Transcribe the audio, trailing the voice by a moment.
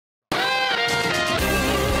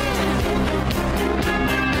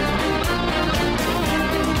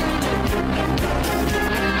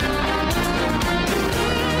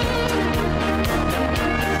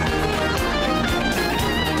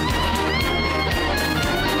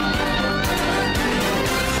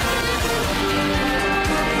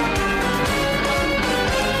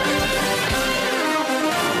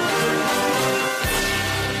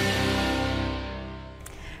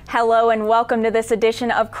Hello and welcome to this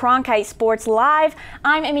edition of Cronkite Sports Live.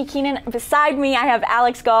 I'm Emmie Keenan. Beside me, I have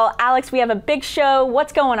Alex Gaul. Alex, we have a big show.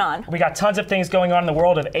 What's going on? We got tons of things going on in the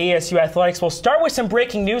world of ASU athletics. We'll start with some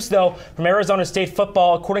breaking news, though, from Arizona State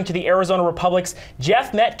football. According to the Arizona Republic's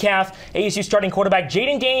Jeff Metcalf, ASU starting quarterback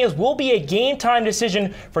Jaden Daniels will be a game-time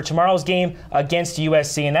decision for tomorrow's game against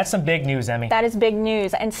USC, and that's some big news, Emmie. That is big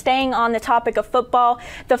news. And staying on the topic of football,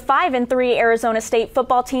 the 5-3 Arizona State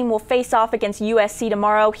football team will face off against USC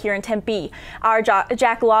tomorrow here in Tempe. Our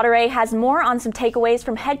Jack Lauderay has more on some takeaways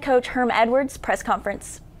from head coach Herm Edwards' press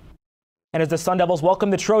conference. And as the Sun Devils welcome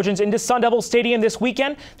the Trojans into Sun Devil Stadium this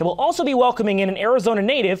weekend, they will also be welcoming in an Arizona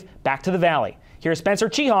native back to the Valley. Here's Spencer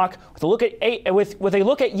Chihawk with a look at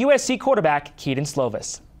USC quarterback Kedon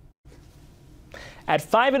Slovis. At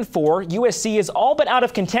 5-4, USC is all but out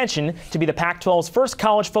of contention to be the Pac-12's first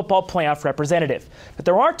college football playoff representative. But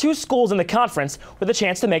there are two schools in the conference with a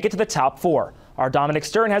chance to make it to the top four. Our Dominic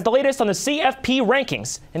Stern has the latest on the CFP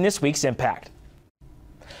rankings in this week's Impact.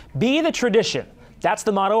 Be the tradition. That's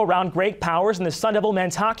the motto around Greg Powers and the Sun Devil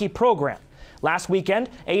men's hockey program. Last weekend,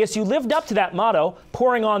 ASU lived up to that motto,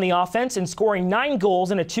 pouring on the offense and scoring 9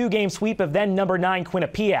 goals in a 2-game sweep of then number 9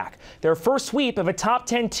 Quinnipiac, their first sweep of a top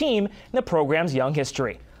 10 team in the program's young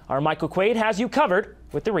history. Our Michael Quaid has you covered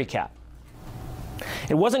with the recap.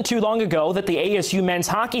 It wasn't too long ago that the ASU men's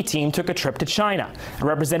hockey team took a trip to China. It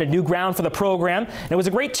represented new ground for the program, and it was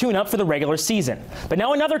a great tune-up for the regular season. But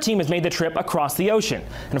now another team has made the trip across the ocean.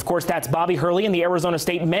 And of course, that's Bobby Hurley and the Arizona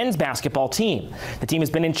State men's basketball team. The team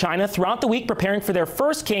has been in China throughout the week preparing for their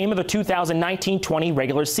first game of the 2019-20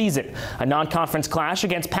 regular season, a non-conference clash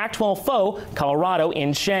against Pac-12 foe Colorado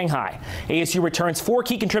in Shanghai. ASU returns 4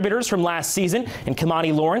 key contributors from last season in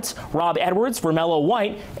Kamani Lawrence, Rob Edwards, Romello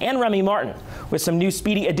White, and Remy Martin. With some new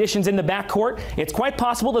speedy additions in the backcourt, it's quite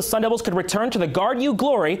possible the Sun Devils could return to the Guard U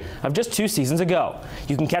glory of just 2 seasons ago.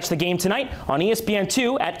 You can catch the game tonight on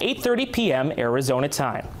ESPN2 at 8:30 p.m. Arizona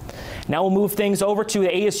time. Now we'll move things over to the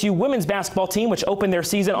ASU women's basketball team, which opened their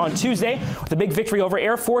season on Tuesday with a big victory over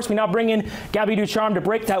Air Force. We now bring in Gabby Ducharme to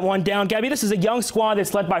break that one down. Gabby, this is a young squad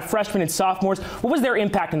that's led by freshmen and sophomores. What was their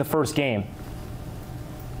impact in the first game?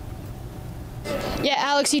 Yeah,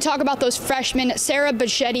 Alex, you talk about those freshmen. Sarah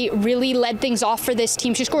Bichetti really led things off for this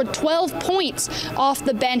team. She scored 12 points off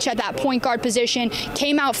the bench at that point guard position,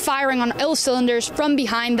 came out firing on all cylinders from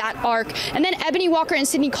behind that arc. And then Ebony Walker and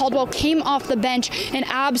Sydney Caldwell came off the bench and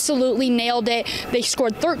absolutely nailed it. They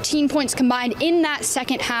scored 13 points combined in that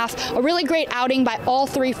second half. A really great outing by all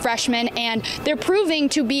 3 freshmen, and they're proving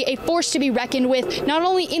to be a force to be reckoned with, not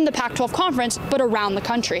only in the Pac-12 conference, but around the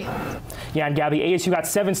country. Yeah, and Gabby, ASU got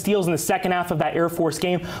 7 steals in the second half of that Air Force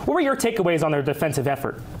game. What were your takeaways on their defensive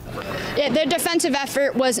effort? Yeah, their defensive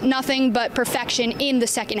effort was nothing but perfection in the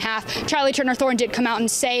second half. Charlie Turner-Thorne did come out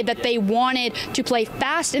and say that they wanted to play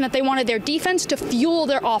fast and that they wanted their defense to fuel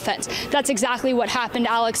their offense. That's exactly what happened,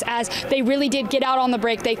 Alex, as they really did get out on the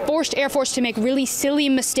break. They forced Air Force to make really silly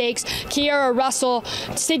mistakes. Kiara Russell,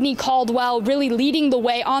 Sydney Caldwell really leading the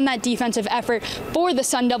way on that defensive effort for the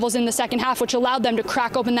Sun Devils in the second half, which allowed them to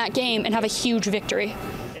crack open that game and have a huge victory.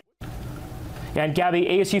 And Gabby,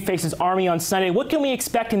 ASU faces Army on Sunday. What can we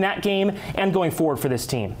expect in that game and going forward for this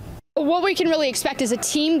team? What we can really expect is a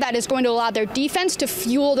team that is going to allow their defense to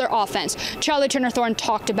fuel their offense. Charlie Turner-Thorne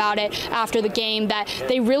talked about it after the game, that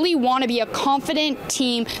they really want to be a confident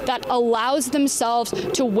team that allows themselves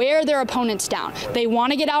to wear their opponents down. They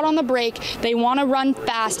want to get out on the break, they want to run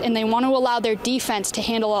fast, and they want to allow their defense to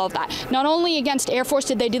handle all of that. Not only against Air Force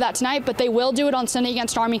did they do that tonight, but they will do it on Sunday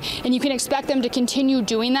against Army, and you can expect them to continue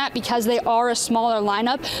doing that because they are a smaller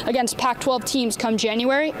lineup against Pac-12 teams come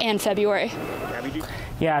January and February.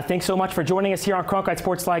 Yeah, thanks so much for joining us here on Cronkite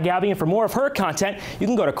Sports Live, Gabby. And for more of her content, you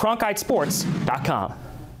can go to cronkitesports.com.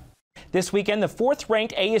 This weekend, the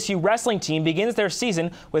 4th-ranked ASU wrestling team begins their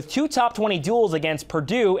season with 2 top 20 duels against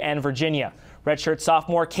Purdue and Virginia. Redshirt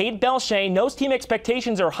sophomore Kate Belshea knows team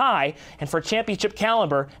expectations are high and for championship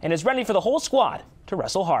caliber and is ready for the whole squad to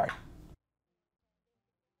wrestle hard.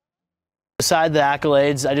 Beside the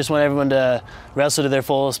accolades, I just want everyone to wrestle to their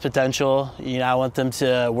fullest potential. You know, I want them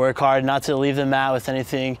to work hard, not to leave the mat with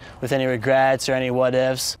any regrets or any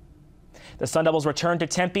what-ifs. The Sun Devils return to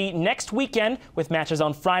Tempe next weekend with matches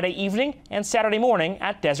on Friday evening and Saturday morning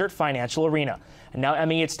at Desert Financial Arena. And now,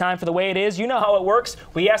 Emmie, it's time for The Way It Is. You know how it works.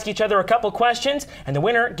 We ask each other a couple questions, and the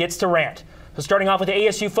winner gets to rant. So starting off with the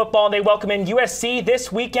ASU football, they welcome in USC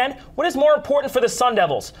this weekend. What is more important for the Sun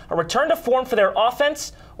Devils, a return to form for their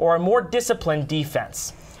offense or a more disciplined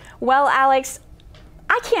defense? Well, Alex,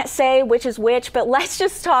 I can't say which is which, but let's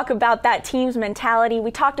just talk about that team's mentality.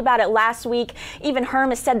 We talked about it last week. Even Herm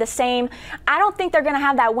has said the same. I don't think they're going to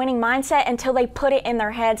have that winning mindset until they put it in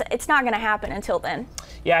their heads. It's not going to happen until then.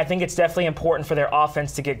 Yeah, I think it's definitely important for their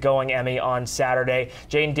offense to get going, Emmie, on Saturday.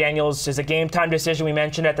 Jaden Daniels is a game-time decision we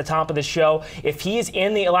mentioned at the top of the show. If he is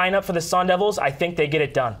in the lineup for the Sun Devils, I think they get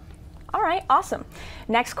it done. All right, awesome.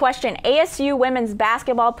 Next question. ASU women's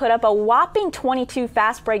basketball put up a whopping 22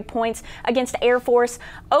 fast break points against Air Force.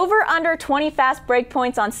 Over under 20 fast break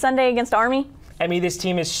points on Sunday against Army? Emmie, this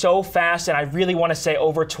team is so fast, and I really want to say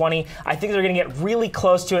over 20. I think they're going to get really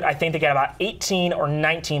close to it. I think they get about 18 or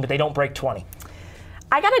 19, but they don't break 20.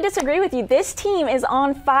 I got to disagree with you. This team is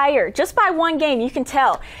on fire. Just by one game, you can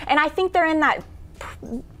tell. And I think they're in that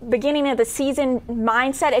beginning of the season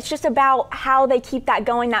mindset. It's just about how they keep that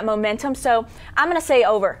going, that momentum. So I'm going to say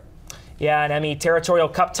over. Yeah, and Emmie, Territorial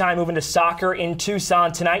Cup time moving to soccer in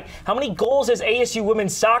Tucson tonight. How many goals does ASU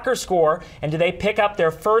women's soccer score, and do they pick up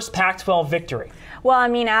their first Pac-12 victory? Well, I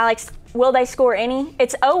mean, Alex, will they score any?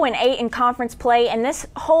 It's 0-8 in conference play, and this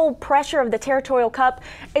whole pressure of the Territorial Cup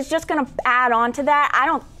is just going to add on to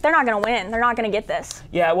that. They're not going to win. They're not going to get this.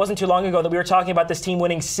 Yeah, it wasn't too long ago that we were talking about this team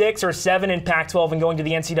winning 6 or 7 in Pac-12 and going to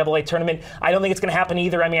the NCAA tournament. I don't think it's going to happen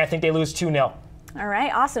either. I mean, I think they lose 2-0. All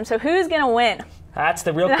right, awesome. So who's going to win? That's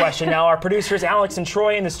the real question. Now, our producers, Alex and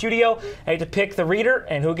Troy, in the studio, I had to pick the reader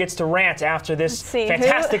and who gets to rant after this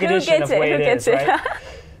fantastic edition of The Way It Is, right?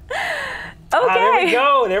 Okay.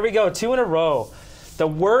 There we go. 2 in a row. The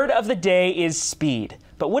word of the day is speed.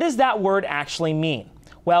 But what does that word actually mean?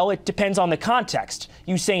 Well, it depends on the context.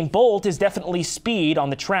 Usain Bolt is definitely speed on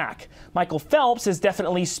the track. Michael Phelps is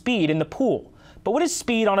definitely speed in the pool. But what is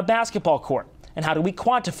speed on a basketball court? And how do we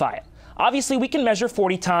quantify it? Obviously, we can measure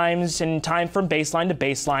 40 times and time from baseline to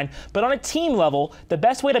baseline, but on a team level, the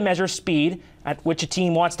best way to measure speed at which a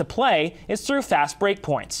team wants to play is through fast break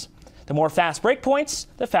points. The more fast break points,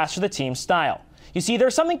 the faster the team's style. You see,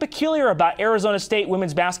 there's something peculiar about Arizona State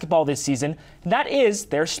women's basketball this season, and that is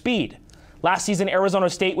their speed. Last season, Arizona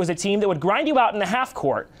State was a team that would grind you out in the half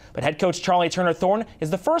court, but head coach Charlie Turner-Thorne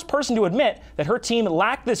is the first person to admit that her team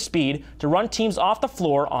lacked the speed to run teams off the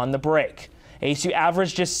floor on the break. ASU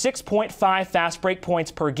averaged just 6.5 fast break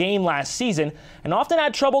points per game last season and often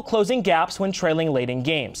had trouble closing gaps when trailing late in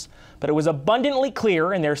games. But it was abundantly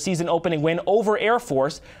clear in their season-opening win over Air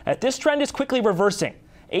Force that this trend is quickly reversing.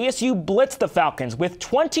 ASU blitzed the Falcons with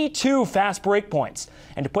 22 fast break points.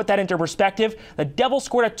 And to put that into perspective, the Devils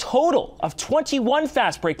scored a total of 21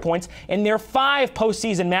 fast break points in their 5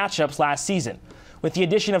 postseason matchups last season. With the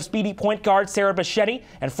addition of speedy point guard Sarah Bichetti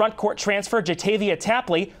and front court transfer Jatavia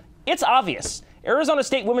Tapley, it's obvious. Arizona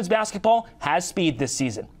State women's basketball has speed this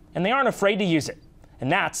season, and they aren't afraid to use it.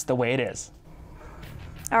 And that's the way it is.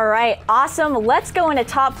 All right, awesome. Let's go into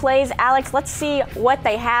top plays. Alex, let's see what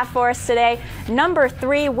they have for us today. Number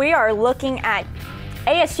 3, we are looking at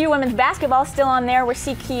ASU women's basketball still on there. We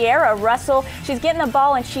see Kiera Russell. She's getting the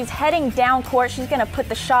ball and she's heading down court. She's going to put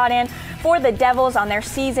the shot in for the Devils on their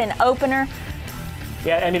season opener.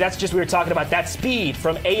 Yeah, I mean, that's just, we were talking about that speed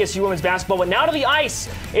from ASU women's basketball. But now to the ice,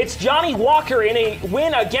 it's Johnny Walker in a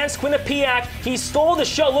win against Quinnipiac. He stole the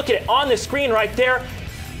show. Look at it on the screen right there.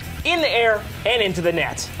 In the air and into the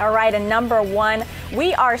net. All right, and number 1,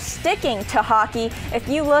 we are sticking to hockey. If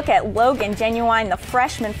you look at Logan Genuine, the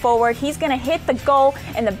freshman forward, he's going to hit the goal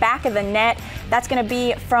in the back of the net. That's going to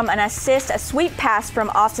be from an assist, a sweep pass from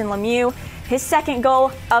Austin Lemieux. His second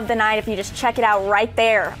goal of the night, if you just check it out right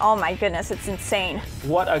there. Oh my goodness, it's insane.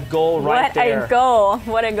 What a goal right there. What a goal.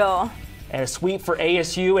 What a goal. And a sweep for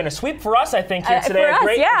ASU and a sweep for us, I think, here today.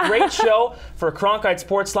 Great show for Cronkite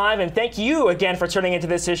Sports Live. And thank you again for tuning into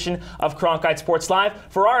this edition of Cronkite Sports Live.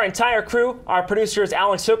 For our entire crew, our producers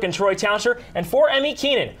Alex Hook and Troy Townsher, and for Emmie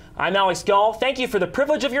Keenan, I'm Alex Gaul. Thank you for the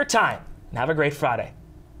privilege of your time, and have a great Friday.